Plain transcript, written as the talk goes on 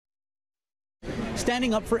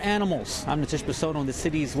standing up for animals. I'm Natish Basono in the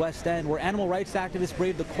city's West End, where animal rights activists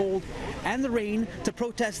braved the cold and the rain to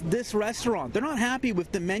protest this restaurant. They're not happy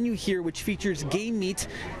with the menu here, which features game meat,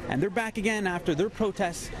 and they're back again after their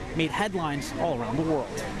protests made headlines all around the world.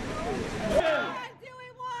 What do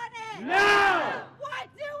we want it? Now! What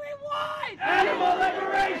do we want? Animal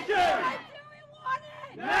liberation! What do we want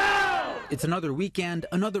it? Now! It's another weekend,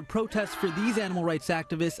 another protest for these animal rights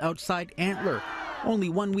activists outside Antler, only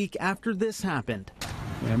 1 week after this happened.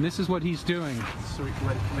 And this is what he's doing.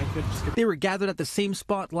 They were gathered at the same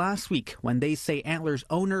spot last week when they say Antler's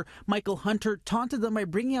owner, Michael Hunter, taunted them by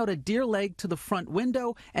bringing out a deer leg to the front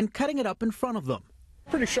window and cutting it up in front of them.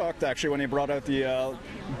 Pretty shocked, actually, when he brought out the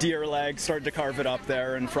deer leg, started to carve it up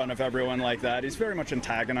there in front of everyone like that. He's very much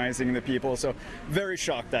antagonizing the people, so very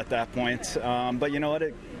shocked at that point. But you know what?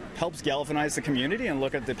 It helps galvanize the community and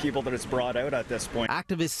look at the people that it's brought out at this point.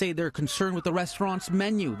 Activists say they're concerned with the restaurant's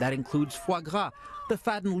menu that includes foie gras, the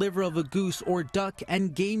fattened liver of a goose or duck,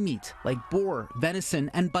 and game meat like boar,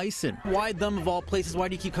 venison, and bison. Why them of all places? Why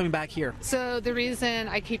do you keep coming back here? So the reason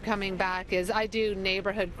I keep coming back is I do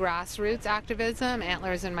neighborhood grassroots activism.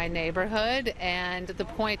 Antler's in my neighborhood, and the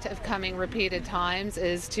point of coming repeated times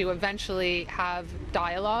is to eventually have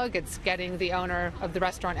dialogue. It's getting the owner of the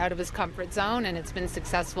restaurant out of his comfort zone, and it's been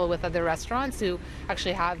successful with other restaurants who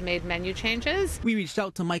actually have made menu changes. We reached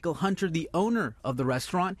out to Michael Hunter, the owner of the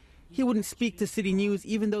restaurant. He wouldn't speak to City News,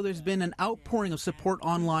 even though there's been an outpouring of support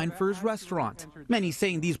online for his restaurant. Many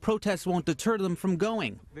saying these protests won't deter them from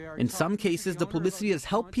going. In some cases, the publicity has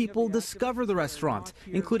helped people discover the restaurant,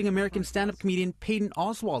 including American stand-up comedian Peyton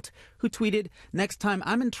Oswalt, who tweeted, "Next time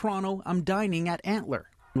I'm in Toronto, I'm dining at Antler."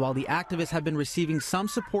 While the activists have been receiving some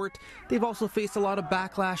support, they've also faced a lot of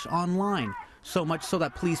backlash online. So much so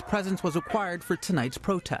that police presence was required for tonight's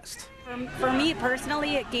protest. For me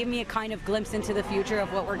personally, it gave me a kind of glimpse into the future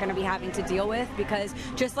of what we're going to be having to deal with, because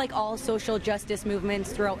just like all social justice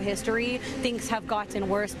movements throughout history, things have gotten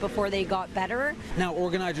worse before they got better. Now,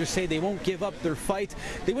 organizers say they won't give up their fight.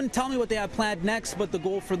 They wouldn't tell me what they have planned next, but the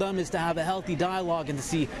goal for them is to have a healthy dialogue and to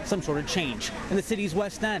see some sort of change. In the city's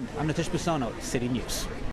West End, I'm Natish Basono, City News.